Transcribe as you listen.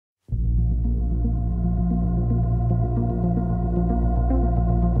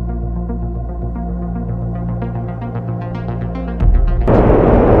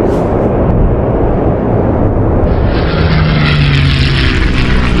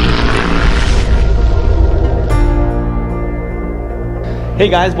Hey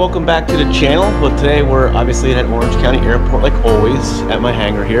guys, welcome back to the channel. Well, today we're obviously at Orange County Airport like always at my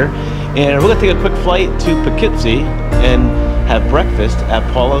hangar here, and we're gonna take a quick flight to Poughkeepsie and have breakfast at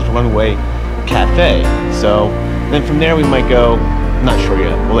Paula's Runway Cafe. So then from there we might go, I'm not sure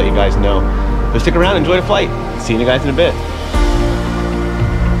yet, we'll let you guys know. But stick around, enjoy the flight. See you guys in a bit.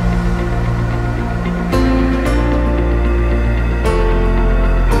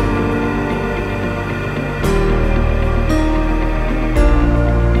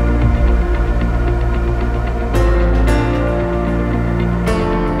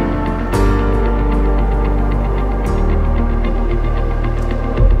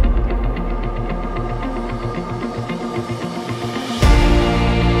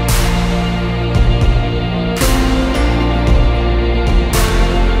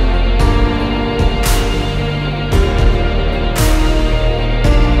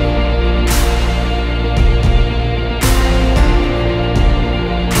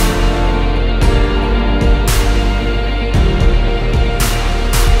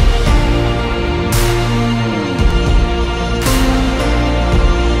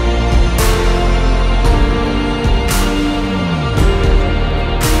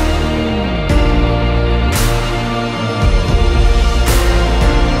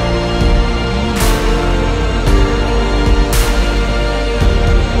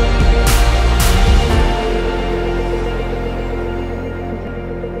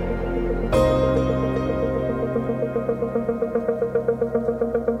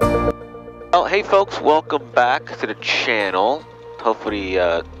 Well, hey folks, welcome back to the channel. Hopefully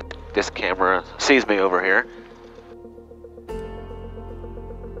this camera sees me over here.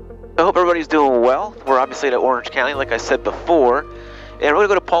 I hope everybody's doing well. We're obviously at Orange County, like I said before, and we're going to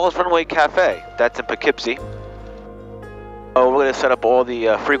go to Paula's Runway Cafe. That's in Poughkeepsie. Oh, we're going to set up all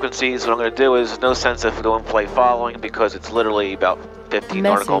the frequencies. What I'm going to do is no sense of doing flight following because it's literally about 15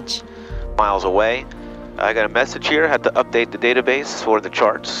 nautical miles away. I got a message here. I had to update the database for the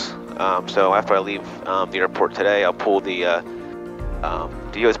charts. So after I leave the airport today, I'll pull the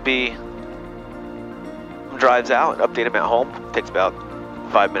USB drives out and update them at home. It takes about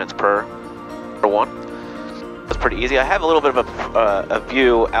 5 minutes per one. It's pretty easy. I have a little bit of a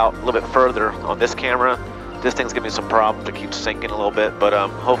view out a little bit further on this camera. This thing's giving me some problems. It keeps sinking a little bit, but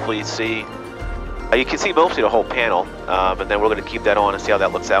hopefully you can see mostly the whole panel, and then we're going to keep that on and see how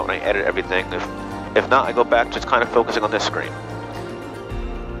that looks out when I edit everything. If not, I go back just kind of focusing on this screen.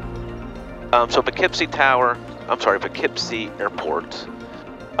 So Poughkeepsie Airport is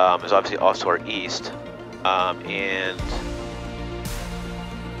obviously also our east, and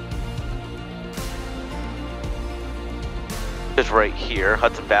just right here,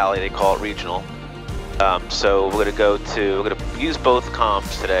 Hudson Valley, they call it regional. So we're gonna use both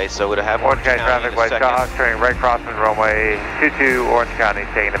comms today. So we're gonna have Orange County traffic, White Shot, turning right crossing runway 22, Orange County,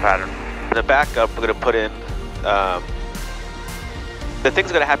 taking the pattern. In the backup, we're gonna put in. The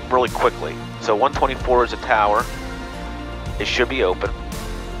thing's going to happen really quickly. So 124 is a tower. It should be open.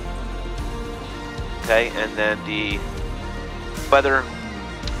 Okay, and then the weather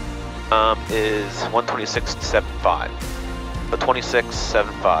is 126.75. So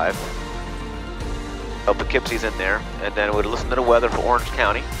 26.75. So Poughkeepsie's in there. And then we'll listen to the weather for Orange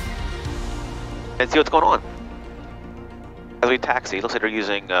County and see what's going on. As we taxi, it looks like they're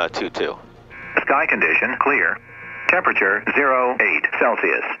using 22. Sky condition clear. Temperature 08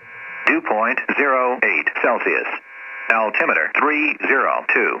 Celsius. Dew point 08 Celsius. Altimeter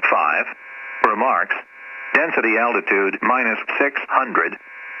 3025. Remarks. Density altitude -600.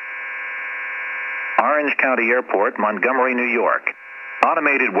 Orange County Airport, Montgomery, New York.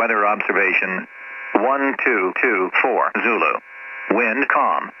 Automated weather observation 1224 Zulu. Wind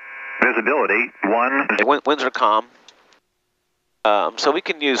calm. Visibility 1. Winds are calm. So we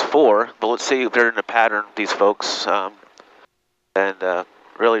can use 4, but let's see if they're in a pattern, these folks. And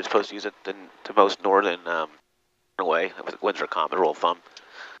really you're supposed to use it in the most northern way. Winds are calm, a rule of thumb.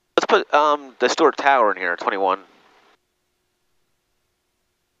 Let's put the Stewart Tower in here, 21.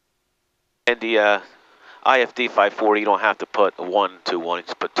 And the IFD 540, you don't have to put a 121, you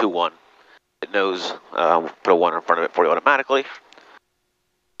just put 21. It knows, put a 1 in front of it for you automatically.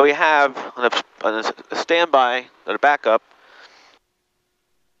 So we have on a standby, on a backup,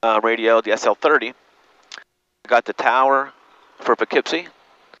 radio, the SL30. I got the tower for Poughkeepsie.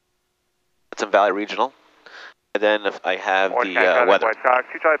 It's in Valley Regional. And then if I have Orange the County, weather. White Sox,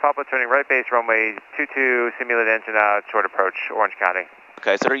 2 Charlie Papa, turning right base runway 22, simulated engine out, short approach, Orange County.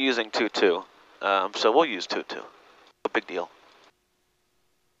 Okay, so they're using 22. So we'll use 22. No big deal.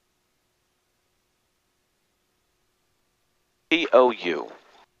 POU.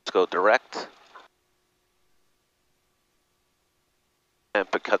 Let's go direct. And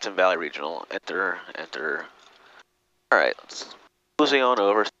Hudson Valley Regional, enter. Alright, let's losing on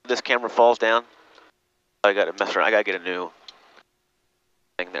over. This camera falls down. I gotta mess around, I gotta get a new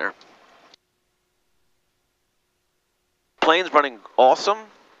thing there. Plane's running awesome.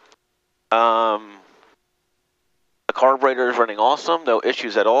 The carburetor is running awesome, no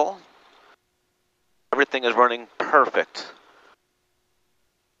issues at all. Everything is running perfect.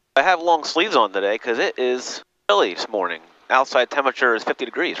 I have long sleeves on today because it is chilly this morning. Outside temperature is 50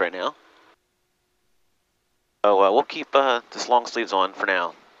 degrees right now. So we'll keep this long sleeves on for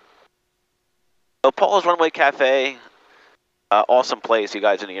now. So Paula's Runway Cafe, awesome place. You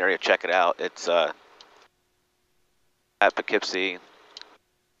guys in the area, check it out. It's at Poughkeepsie,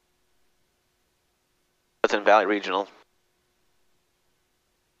 Hudson Valley Regional.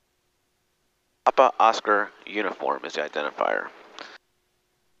 Papa Oscar uniform is the identifier.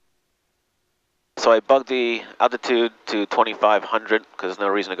 So I bugged the altitude to 2,500 because there's no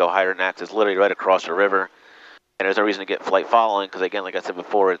reason to go higher than that. It's literally right across the river. And there's no reason to get flight following because, again, like I said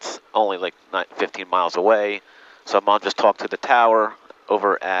before, it's only like 15 miles away. So I'm going to just talk to the tower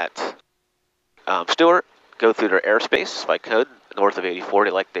over at Stewart, go through their airspace if I could, north of 84.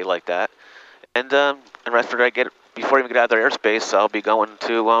 They like that. And the rest of it, before I even get out of their airspace, I'll be going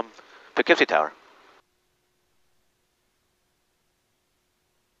to Poughkeepsie Tower.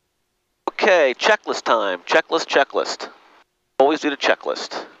 Okay, checklist time. Checklist. Always do the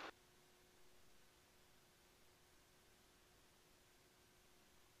checklist.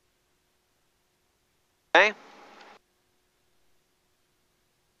 Okay.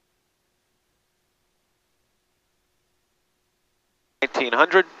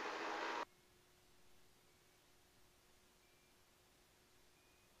 $1,900.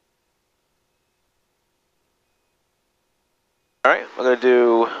 All right, we're gonna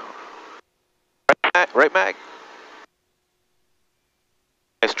do right mag.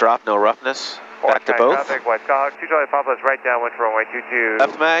 Nice drop, no roughness. Back to both. Traffic, West Cox, 2 Charlie Papa's right downwind for runway 22.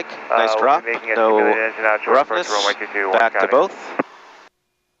 Left mag, nice drop, no roughness. Runway 22, back to both.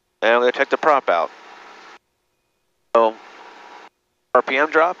 And we're gonna check the prop out. So,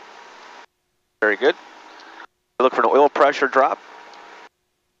 RPM drop. Very good. Look for an oil pressure drop.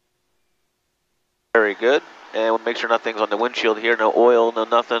 Very good. And we'll make sure nothing's on the windshield here. No oil, no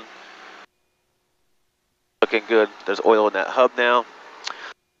nothing. Looking good. There's oil in that hub now.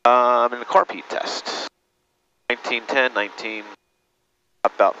 And the carb heat test. 1910, 19,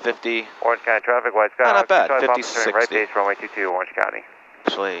 about 50. Orange County traffic, West Cox. Not bad, 50, 60. Right base, runway 22, Orange County.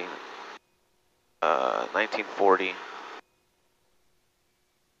 Actually, 1940.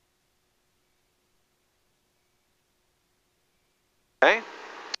 Okay.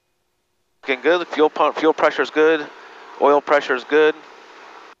 Looking good. Fuel pressure is good. Oil pressure is good.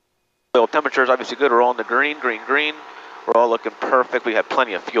 Oil temperature is obviously good. We're all in the green. We're all looking perfect. We have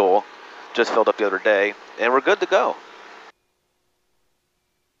plenty of fuel. Just filled up the other day. And we're good to go.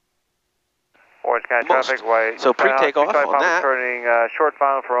 Orange County traffic, white. So pre-takeoff on that. Turning short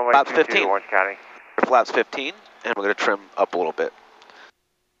final for runway 22, Orange County. Flaps 15, and we're going to trim up a little bit.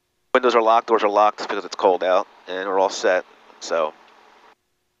 Windows are locked, doors are locked because it's cold out, and we're all set. So,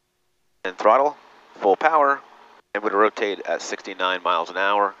 and throttle, full power, and we're going to rotate at 69 miles an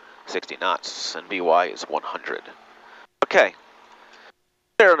hour, 60 knots, and VY is 100. Okay,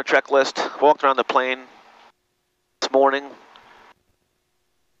 there on the checklist. Walked around the plane this morning,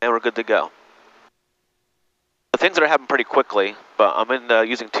 and we're good to go. The things that are happening pretty quickly, but I'm in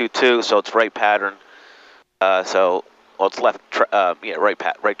using 2-2, so it's right pattern. Well, it's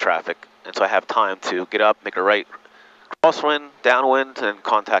right traffic, and so I have time to get up, make a right crosswind, downwind, and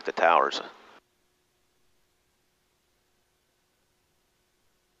contact the towers.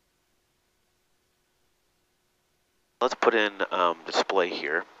 Let's put in display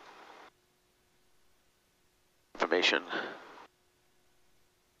here. Information.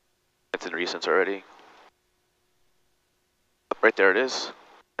 It's in recents already. Right there it is,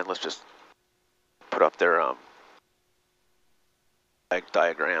 and let's just put up their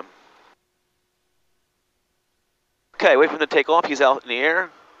diagram. Okay, wait for him to take off. He's out in the air,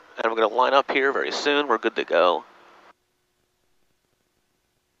 and we're going to line up here very soon. We're good to go.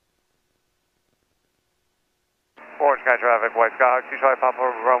 Orange County traffic, White Cox, 2 Charlie Papa,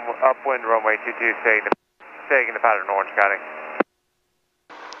 upwind runway 22, staying in the pattern, Orange County.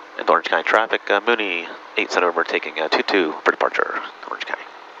 And Orange County traffic, Mooney 8 Center, we're taking 22 for departure, Orange County.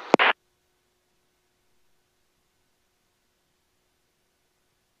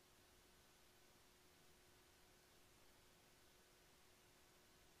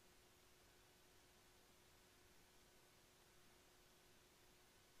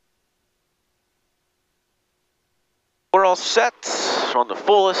 We're all set. are on the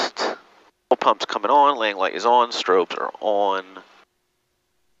fullest. Fuel pump's coming on, landing light is on, strobes are on.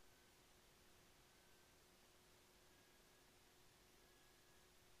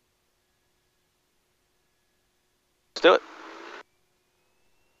 Let's do it.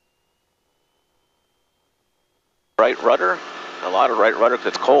 Right rudder, a lot of right rudder because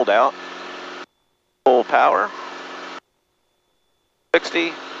it's cold out. Full power.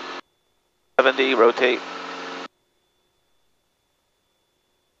 60, 70, rotate.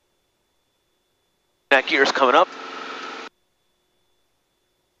 That gear's coming up.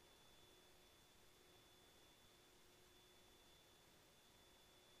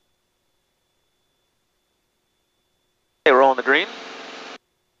 Okay, we're all in the green.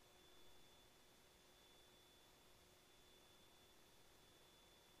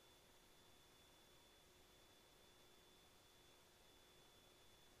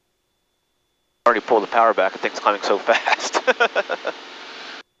 Already pulled the power back, the thing's climbing so fast.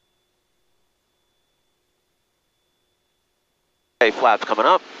 Okay, flaps coming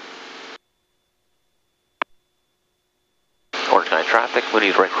up. Orange County traffic,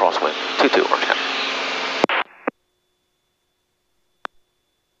 Mooney's right crosswind, 22 Orange County.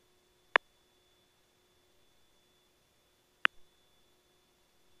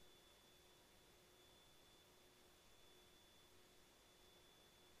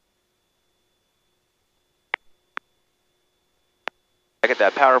 I get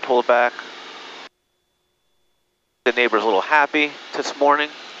that power pulled back. The neighbor's a little happy this morning.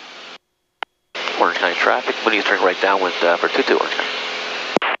 Orange County traffic, Mooney's turning right downwind for 22 Orange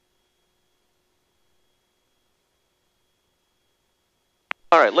County.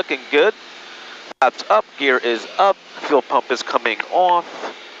 All right, looking good. Flaps up, gear is up, fuel pump is coming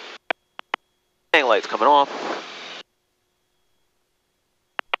off. Hang light's coming off.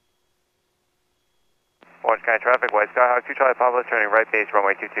 Orange County traffic, White Skyhawk 2 Charlie Paula, turning right base,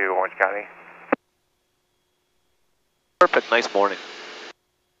 runway 22, Orange County. Perfect, nice morning.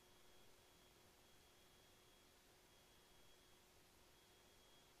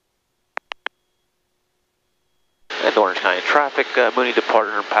 And Orange County traffic, Mooney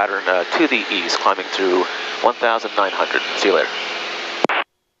departure pattern to the east, climbing through 1,900. See you later.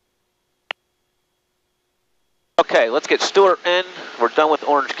 Okay, let's get Stewart in. We're done with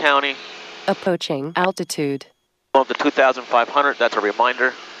Orange County. Approaching altitude. Going up to 2,500, that's a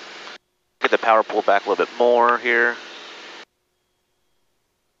reminder. Get the power pulled back a little bit more here.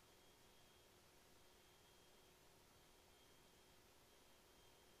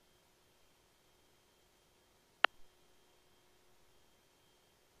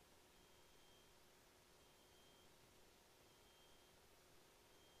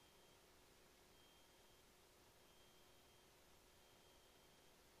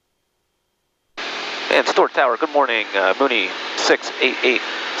 And Stewart Tower, good morning. Mooney 688,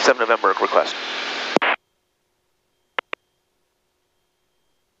 7 November request.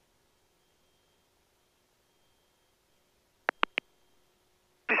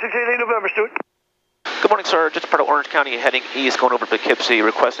 November, Stewart. Good morning, sir. Just part of Orange County heading east, going over to Poughkeepsie,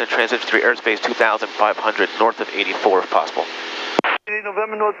 requesting a transition through airspace 2,500 north of 84 if possible.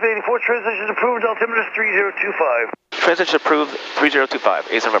 November, north of 84, transition approved, altimeter 3025. Transition approved, 3025,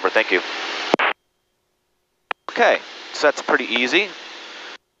 8 November, thank you. Okay, so that's pretty easy.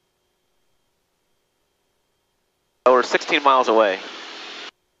 Oh, we're 16 miles away.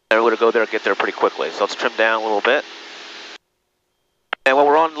 And we're going to go there and get there pretty quickly. So let's trim down a little bit. And while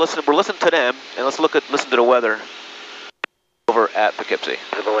we're on, we're listening to them, and let's listen to the weather over at Poughkeepsie.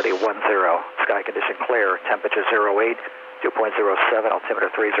 Visibility 10, sky condition clear, temperature 08, 2.07, altimeter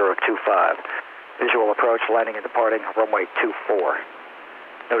 3025. Visual approach, landing and departing, runway 24.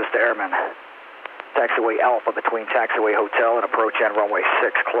 Notice the airman. Taxiway Alpha between Taxiway Hotel and approach and runway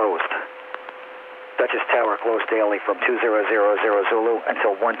 6 closed. Duchess Tower closed daily from 2000 Zulu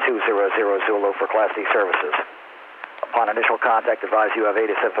until 1200 Zulu for Class D services. Upon initial contact, advise you have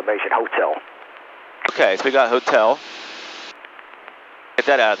ATIS information, hotel. Okay, so we got hotel. Get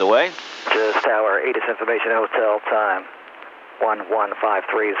that out of the way. Duchess Tower, ATIS information, hotel, time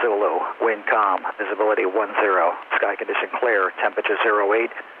 1153 Zulu. Wind calm, visibility 10. Sky condition clear, temperature 08,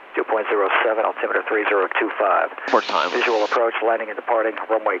 2.07, altimeter 3025. More time. Visual approach, landing and departing,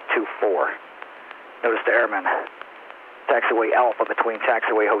 runway 24. Notice the airman. Taxiway Alpha between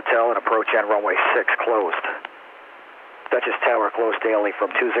Taxiway Hotel and approach and runway 6 closed. Duchess Tower closed daily from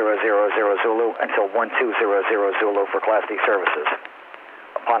 2000 Zulu until 1200 Zulu for Class D services.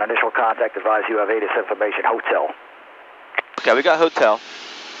 Upon initial contact, advise you have ATIS information, hotel. Okay, we got hotel.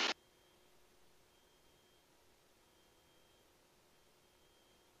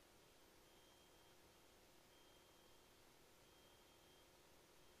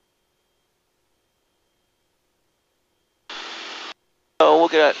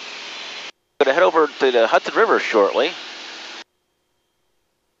 going to head over to the Hudson River shortly.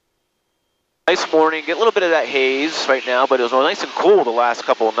 Nice morning, get a little bit of that haze right now, but it was nice and cool the last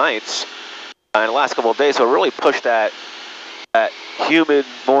couple of nights and the last couple of days, so it really pushed that humid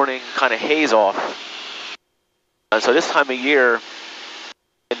morning kind of haze off. And so this time of year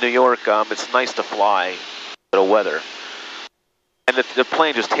in New York, it's nice to fly for the weather. And the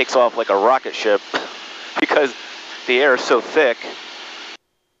plane just takes off like a rocket ship because the air is so thick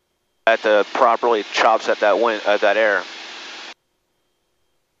that the prop really chops at that air.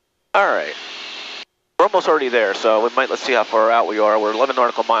 All right, we're almost already there, so let's see how far out we are. We're 11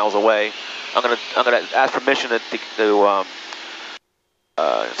 nautical miles away. I'm gonna ask permission to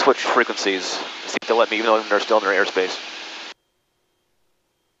switch frequencies. See if they'll let me, even though they're still in their airspace.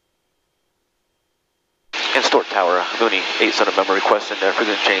 And Stewart Tower, Mooney, 8 Son of November, requesting their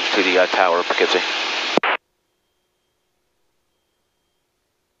frequency change to the tower, Poughkeepsie.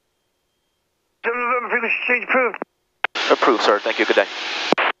 November frequency change approved. Approved, sir. Thank you. Good day.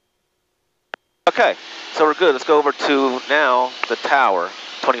 Okay, so we're good. Let's go over to now the tower,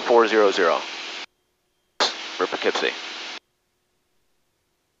 2400 for Poughkeepsie.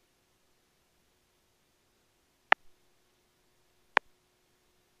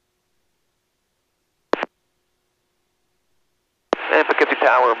 And Poughkeepsie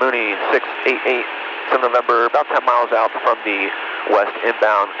Tower, Mooney, 688, 7 November, about 10 miles out from the West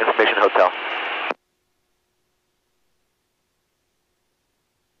Inbound Information Hotel.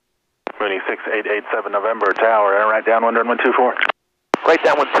 Mooney, 6887 November, Tower, and right downwind on 124. Right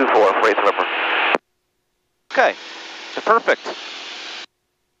downwind 24 for 8th November. Okay, perfect.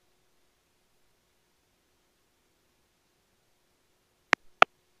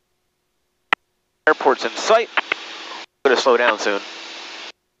 Airport's in sight. Going to slow down soon.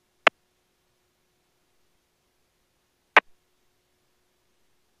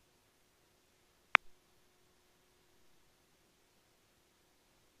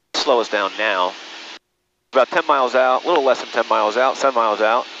 Slow us down now. About 10 miles out, a little less than 10 miles out, 7 miles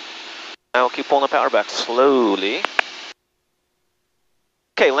out. Now we'll keep pulling the power back slowly.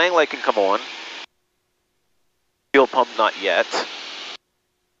 Okay, land light can come on. Fuel pump not yet.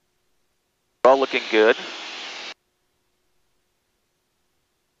 We're all looking good.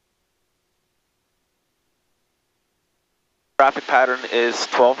 Traffic pattern is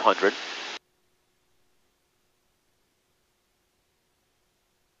 1200.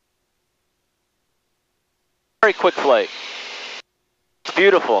 Very quick flight. It's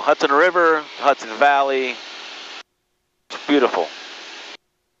beautiful. Hudson River, Hudson Valley. It's beautiful.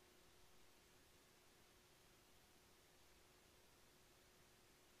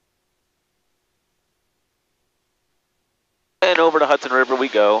 And over to Hudson River we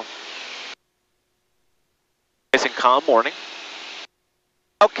go. Nice and calm morning.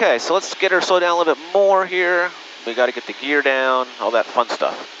 Okay, so let's get her slow down a little bit more here. We got to get the gear down, all that fun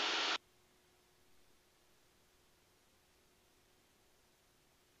stuff.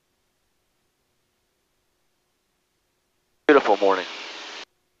 Beautiful morning.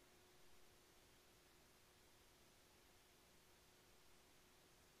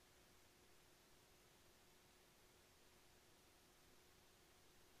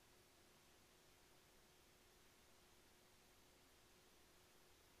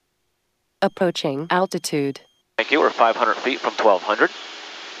 Approaching altitude. Thank you. We're 500 feet from 1200.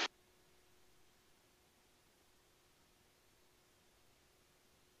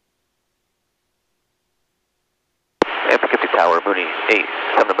 And Poughkeepsie Tower, Mooney 8,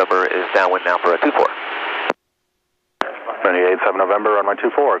 7 November is downwind now for a 24. Mooney 8, 7 November, runway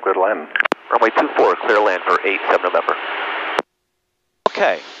 24, clear to land. Runway 24, clear to land for 8, 7 November.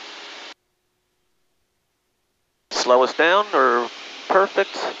 Okay. Slow us down or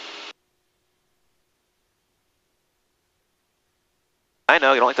perfect? I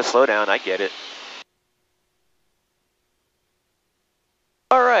know, you don't like to slow down, I get it.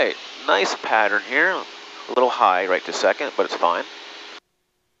 All right, nice pattern here. A little high right this second, but it's fine.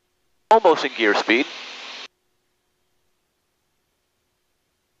 Almost in gear speed.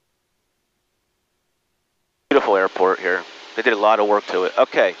 Beautiful airport here. They did a lot of work to it.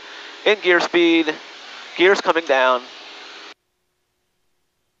 Okay, in gear speed, gears coming down.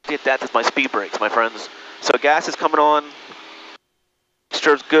 Get that, that's my speed brakes, my friends. So gas is coming on.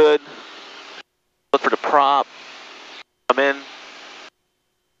 Mixture's good. Look for the prop. Come in.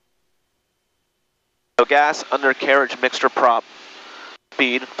 So gas, undercarriage, mixture, prop,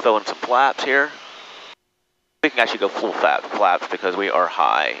 speed. Throw in some flaps here. We can actually go full flaps because we are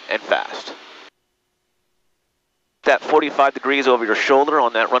high and fast. That 45 degrees over your shoulder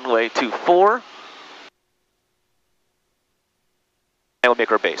on that runway 24. And we'll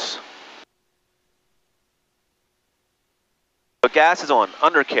make our base. The gas is on.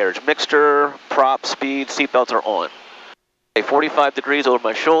 Undercarriage, mixture, prop, speed, seatbelts are on. Okay, 45 degrees over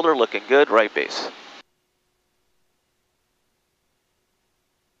my shoulder, looking good, right base.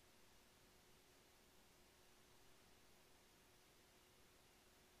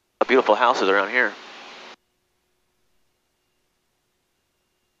 Beautiful houses around here.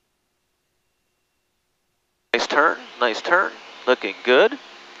 Nice turn, looking good.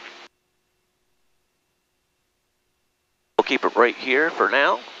 We'll keep it right here for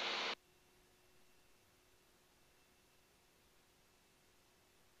now.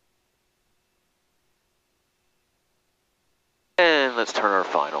 And let's turn our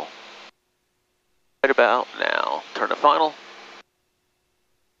final. Right about now, turn to final.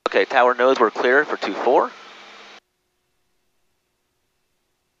 Okay, tower knows we're clear for 2-4.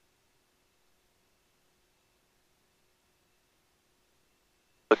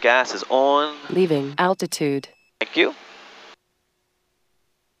 The gas is on. Leaving altitude. Thank you.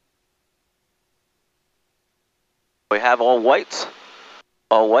 We have all whites.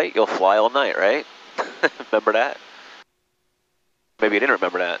 All white, you'll fly all night, right? Remember that? Maybe you didn't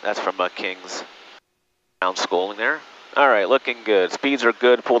remember that. That's from King's ground schooling there. All right, looking good. Speeds are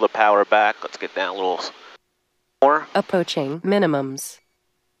good. Pull the power back. Let's get down a little more. Approaching minimums.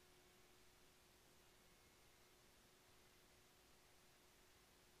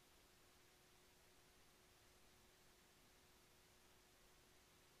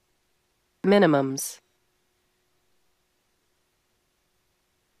 Minimums.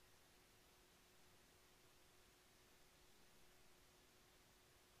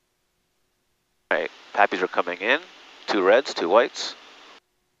 All right, Pappies are coming in. 2 reds, 2 whites.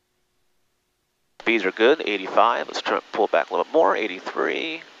 Speeds are good, 85. Let's try to pull back a little bit more,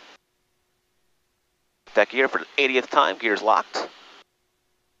 83. That gear for the 80th time, gear's locked.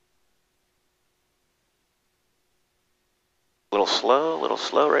 A little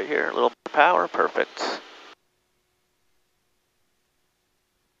slow right here. A little more power, perfect.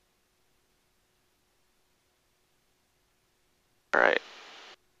 All right.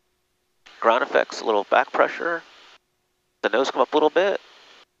 Ground effects, a little back pressure. The nose come up a little bit.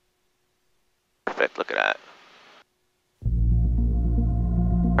 Perfect, look at that.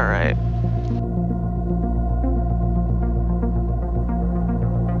 All right.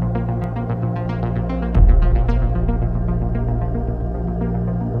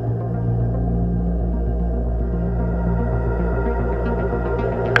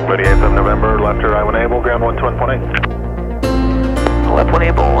 November, left or right when able, ground 121.8. Left when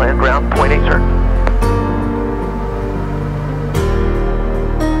able and ground 0.8, sir.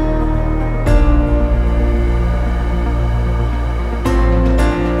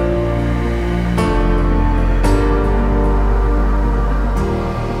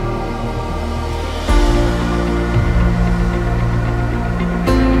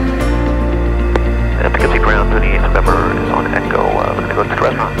 Poughkeepsie ground 28 November is on Echo. We're going to go to the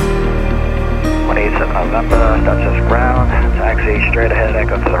restaurant. 27 November, Dutchess ground, taxi straight ahead,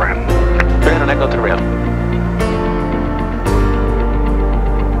 Echo to the rim. Straight ahead, Echo to the rim.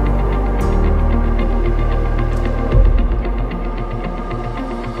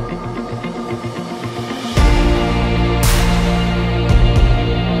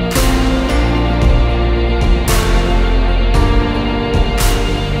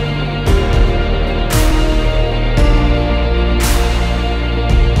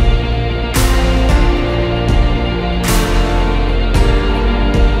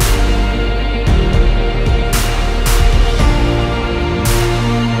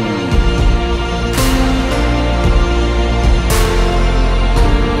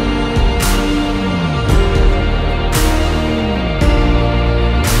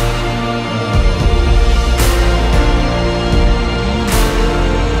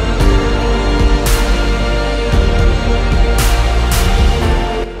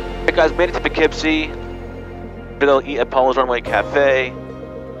 Guys, made it to Poughkeepsie. We're gonna go eat at Paula's Runway Cafe.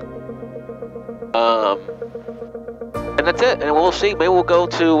 And that's it. And we'll see. Maybe we'll go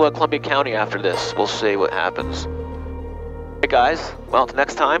to Columbia County after this. We'll see what happens. Hey guys, well, until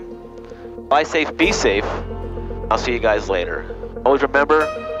next time, fly safe, be safe. I'll see you guys later. Always remember,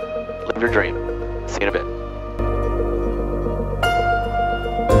 live your dream. See you in a bit.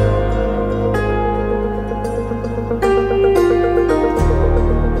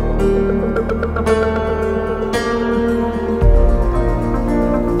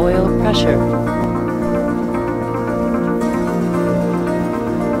 Oil pressure.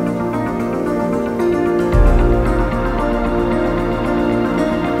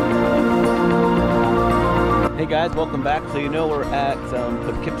 Hey guys, guys, welcome back. So you know we're at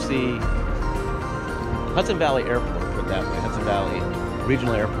Poughkeepsie, Hudson Valley Airport, put it that way, Hudson Valley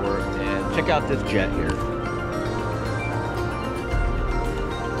Regional Airport, and check out this jet here.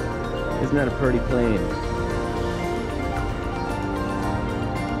 Isn't that a pretty plane?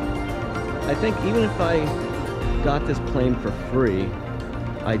 I think even if I got this plane for free,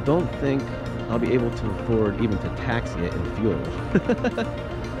 I don't think I'll be able to afford even to taxi it in fuel.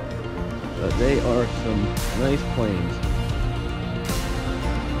 But they are some nice planes.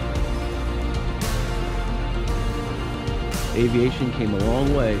 Aviation came a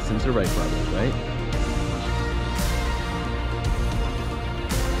long way since the Wright brothers, right?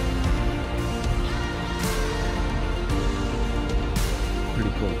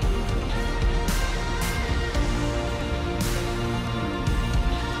 Pretty cool.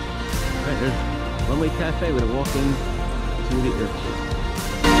 Alright, there's Runway Cafe. We're gonna walk in to the airport.